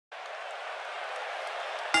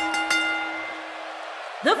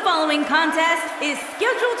The following contest is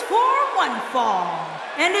scheduled for one fall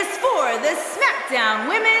and is for the SmackDown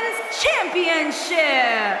Women's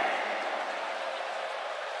Championship.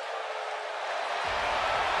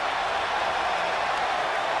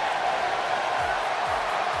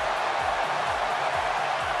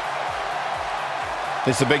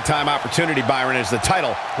 This is a big-time opportunity, Byron, as the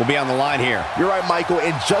title will be on the line here. You're right, Michael,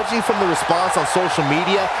 and judging from the response on social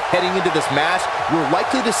media heading into this match, you're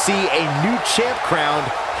likely to see a new champ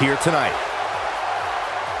crowned here tonight.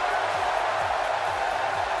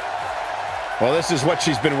 Well, this is what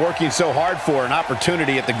she's been working so hard for, an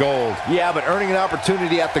opportunity at the gold. Yeah, but earning an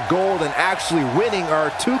opportunity at the gold and actually winning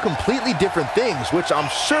are two completely different things, which I'm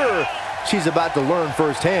sure she's about to learn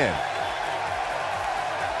firsthand.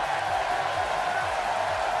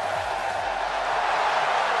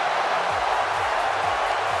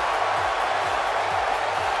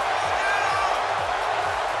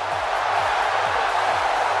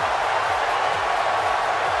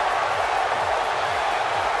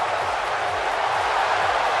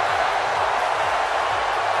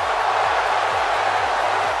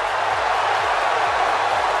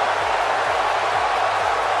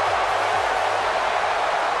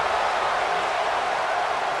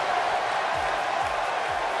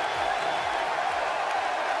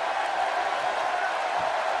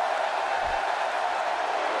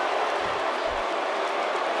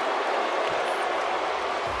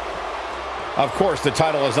 Of course, the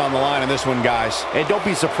title is on the line in this one, guys. And don't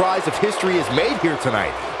be surprised if history is made here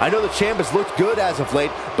tonight. I know the champ has looked good as of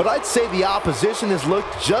late, but I'd say the opposition has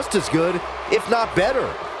looked just as good, if not better.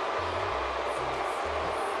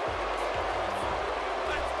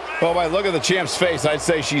 Well, by the look of the champ's face, I'd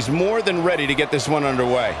say she's more than ready to get this one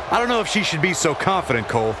underway. I don't know if she should be so confident,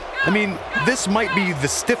 Cole. I mean, this might be the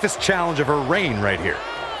stiffest challenge of her reign right here.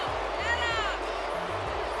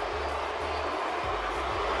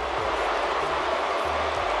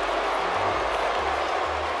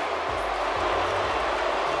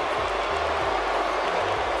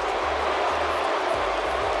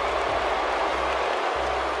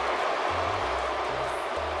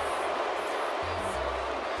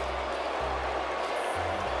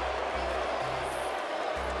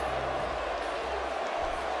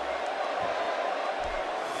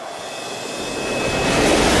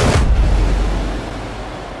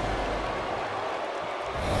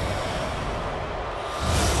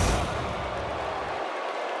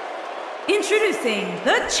 Introducing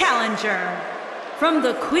the challenger from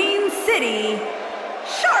the Queen City,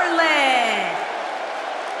 Charlotte.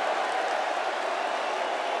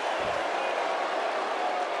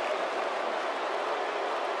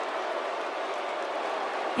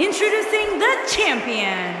 Introducing the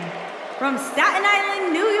champion from Staten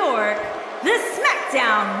Island, New York, the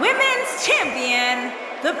SmackDown Women's Champion,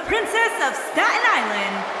 the Princess of Staten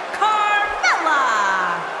Island,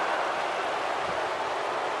 Carmella.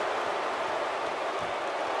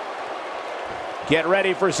 Get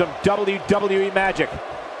ready for some WWE magic.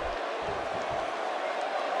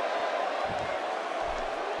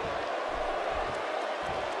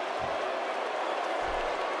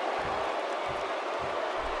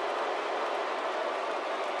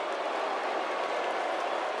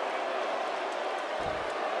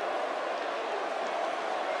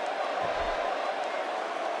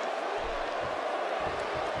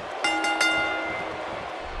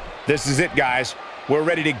 This is it, guys. We're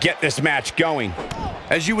ready to get this match going.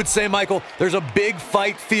 As you would say, Michael, there's a big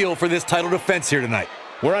fight feel for this title defense here tonight.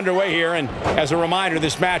 We're underway here, and as a reminder,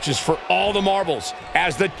 this match is for all the marbles,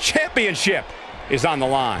 as the championship is on the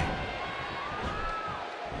line.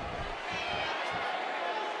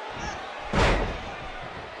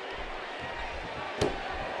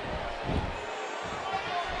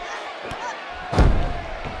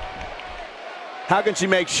 How can she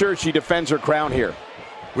make sure she defends her crown here?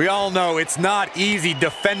 We all know it's not easy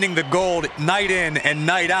defending the gold night in and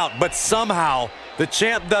night out, but somehow the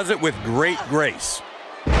champ does it with great grace.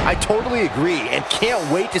 I totally agree and can't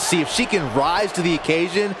wait to see if she can rise to the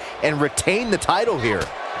occasion and retain the title here.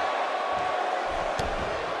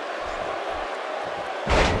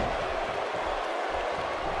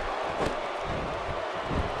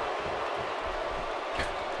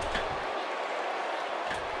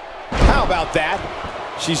 How about that?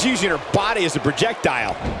 She's using her body as a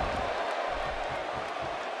projectile.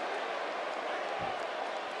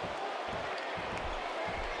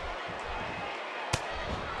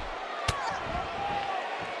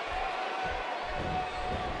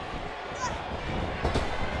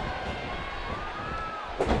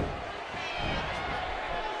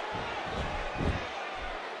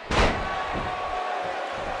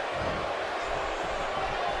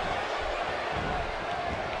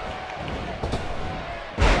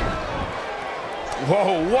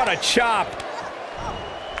 Whoa, what a chop.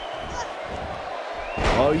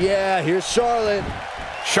 Oh, yeah, here's Charlotte.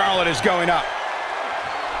 Charlotte is going up.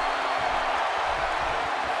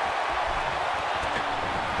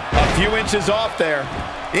 A few inches off there.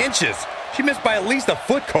 Inches? She missed by at least a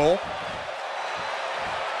foot, Cole.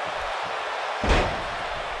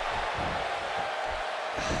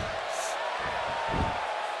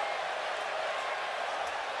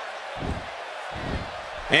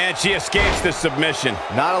 And she escapes the submission.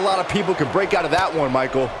 Not a lot of people can break out of that one,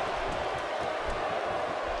 Michael.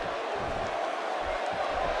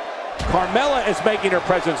 Carmella is making her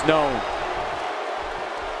presence known.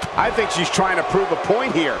 I think she's trying to prove a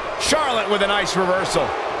point here. Charlotte with a nice reversal.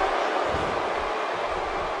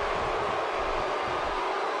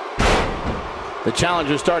 The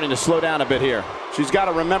challenger's starting to slow down a bit here. She's got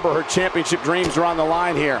to remember her championship dreams are on the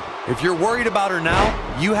line here. If you're worried about her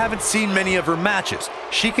now, you haven't seen many of her matches.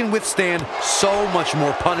 She can withstand so much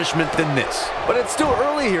more punishment than this. But it's still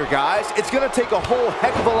early here, guys. It's going to take a whole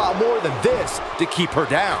heck of a lot more than this to keep her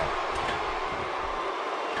down.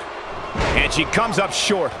 And she comes up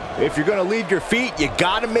short. If you're going to leave your feet, you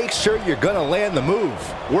got to make sure you're going to land the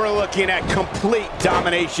move. We're looking at complete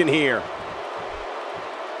domination here.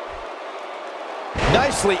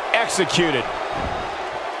 Nicely executed.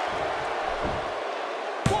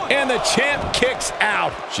 And the champ kicks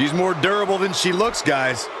out. She's more durable than she looks,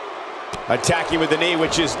 guys. Attacking with the knee,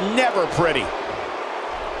 which is never pretty.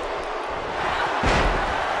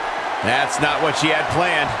 That's not what she had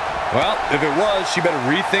planned. Well, if it was, she better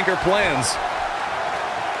rethink her plans.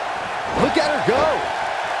 Look at her go.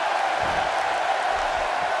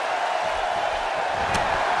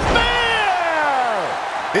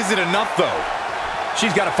 There! Is it enough, though?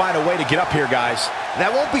 She's got to find a way to get up here, guys.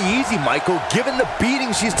 That won't be easy, Michael, given the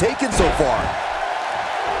beating she's taken so far.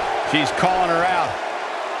 She's calling her out.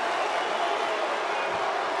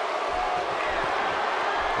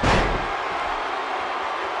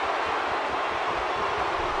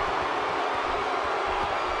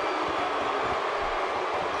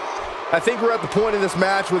 I think we're at the point in this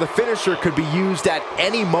match where the finisher could be used at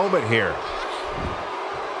any moment here.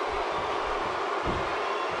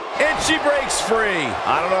 And she breaks free.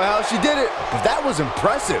 I don't know how she did it, but that was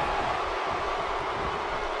impressive.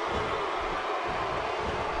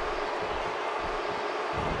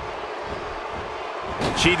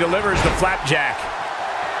 She delivers the flapjack.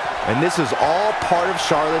 And this is all part of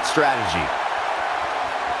Charlotte's strategy.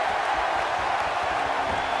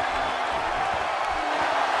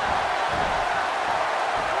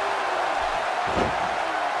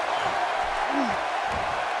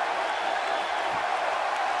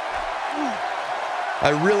 I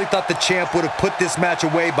really thought the champ would have put this match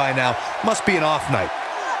away by now. Must be an off night.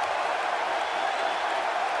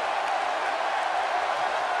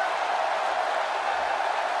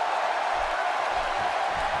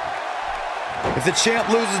 If the champ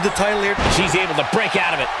loses the title here, she's able to break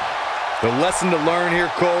out of it. The lesson to learn here,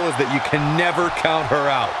 Cole, is that you can never count her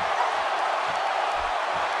out.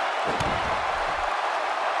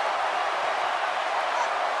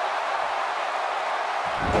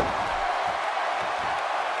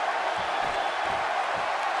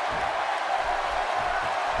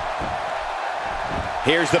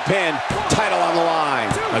 Here's the pin. Title on the line.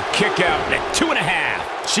 A kick out at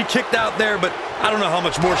 2.5. She kicked out there, but I don't know how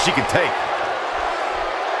much more she can take.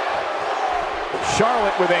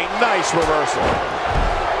 Charlotte with a nice reversal.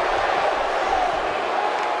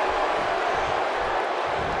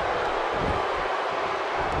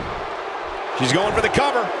 She's going for the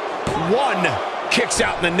cover. One. Kicks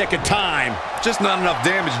out in the nick of time. Just not enough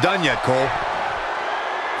damage done yet, Cole.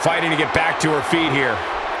 Fighting to get back to her feet here.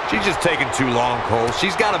 She's just taking too long, Cole.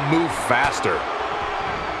 She's got to move faster.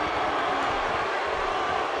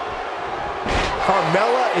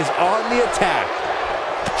 Carmella is on the attack.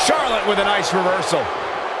 Charlotte with a nice reversal.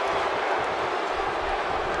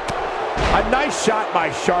 A nice shot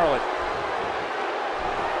by Charlotte.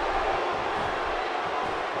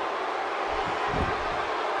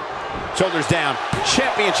 Shoulders down.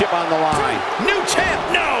 Championship on the line. New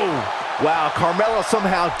champ, no! Wow, Carmella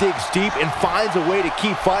somehow digs deep and finds a way to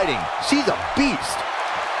keep fighting. She's a beast.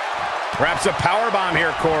 Perhaps a powerbomb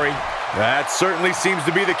here, Corey. That certainly seems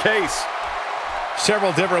to be the case.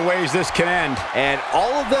 Several different ways this can end. And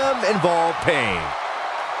all of them involve pain.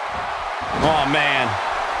 Oh, man.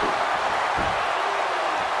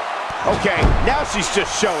 Okay, now she's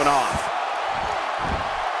just showing off.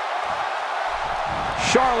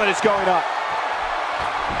 Charlotte is going up.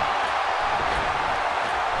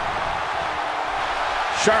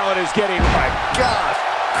 Charlotte is getting... Oh my gosh,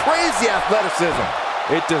 crazy athleticism.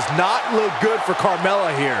 It does not look good for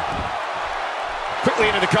Carmella here. Quickly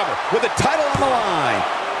into the cover with the title on the line.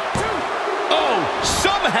 Oh,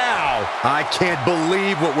 somehow. I can't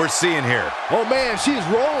believe what we're seeing here. Oh, man, she's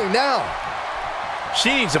rolling now.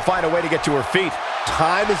 She needs to find a way to get to her feet.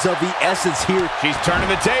 Time is of the essence here. She's turning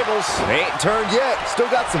the tables. They ain't turned yet. Still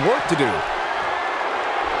got some work to do.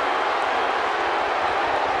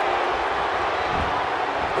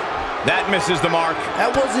 That misses the mark. That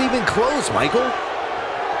wasn't even close, Michael.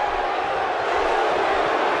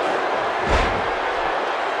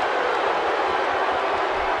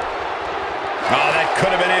 Oh, that could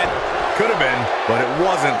have been it. Could have been, but it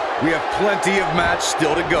wasn't. We have plenty of match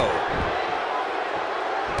still to go.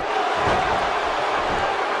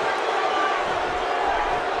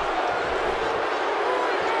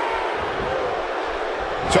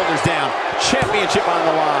 Shoulders down. Championship on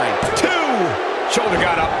the line. 2. Shoulder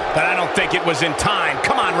got up, but I don't think it was in time.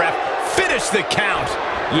 Come on, ref. Finish the count.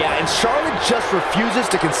 Yeah, and Charlotte just refuses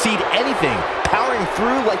to concede anything, powering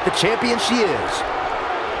through like the champion she is.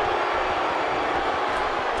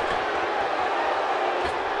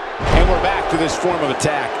 And we're back to this form of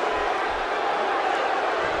attack.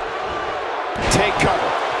 Take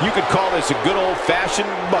cover. You could call this a good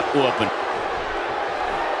old-fashioned butt whooping.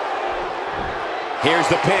 Here's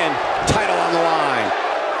the pin. Title on the line.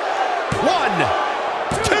 1,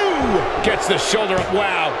 2. Gets the shoulder up.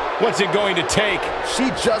 Wow. What's it going to take?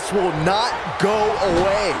 She just will not go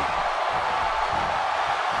away.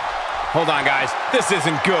 Hold on, guys. This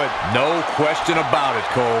isn't good. No question about it,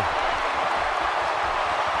 Cole.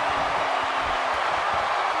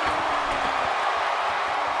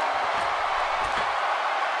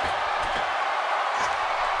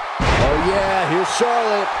 Oh, yeah, here's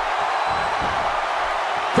Charlotte.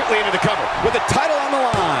 Quickly into the cover with the title on the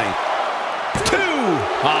line. 2.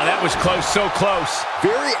 Oh, that was close, so close.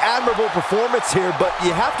 Very admirable performance here, but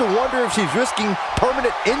you have to wonder if she's risking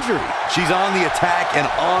permanent injury. She's on the attack and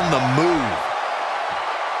on the move.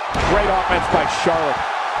 Great offense by Charlotte.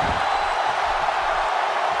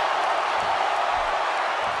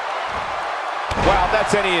 Wow,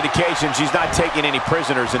 that's any indication she's not taking any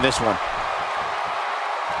prisoners in this one.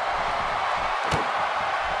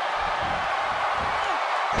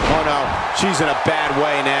 Oh no, she's in a bad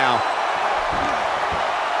way now.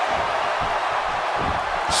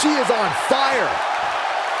 She is on fire.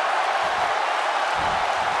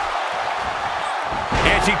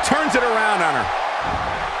 And she turns it around on her.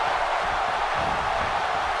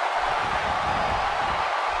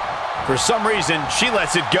 For some reason, she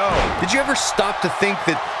lets it go. Did you ever stop to think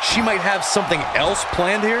that she might have something else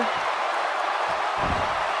planned here?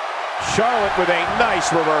 Charlotte with a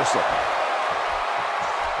nice reversal.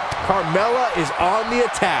 Carmella is on the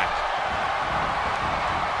attack.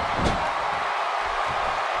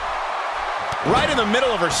 Right in the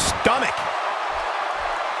middle of her stomach.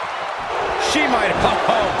 She might...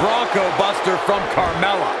 Oh, Bronco Buster from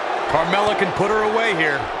Carmella. Carmella can put her away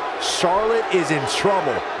here. Charlotte is in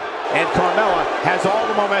trouble. And Carmella has all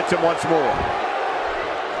the momentum once more.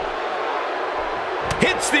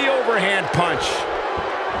 Hits the overhand punch.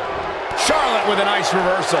 Charlotte with a nice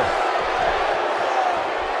reversal.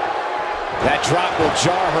 That drop will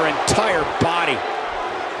jar her entire body.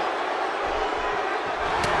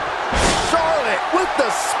 Charlotte with the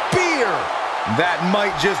spear. That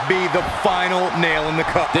might just be the final nail in the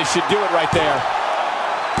cup. This should do it right there.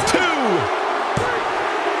 2.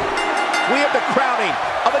 We have the crowning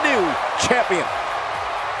of a new champion.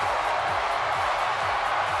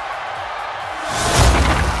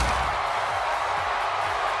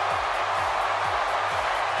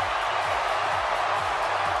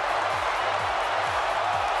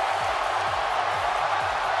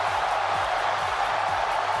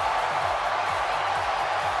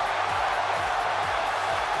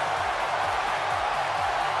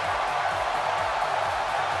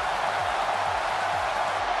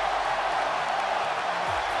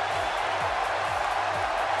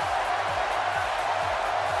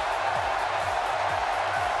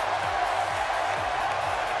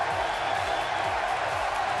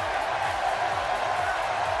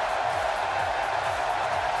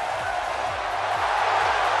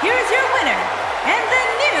 Here's your winner, and the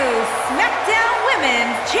new SmackDown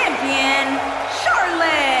Women's Champion,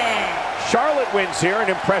 Charlotte. Charlotte wins here in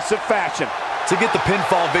impressive fashion. To get the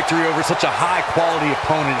pinfall victory over such a high-quality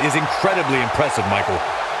opponent is incredibly impressive, Michael.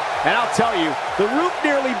 And I'll tell you, the roof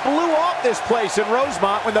nearly blew off this place in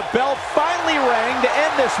Rosemont when the bell finally rang to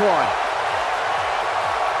end this one.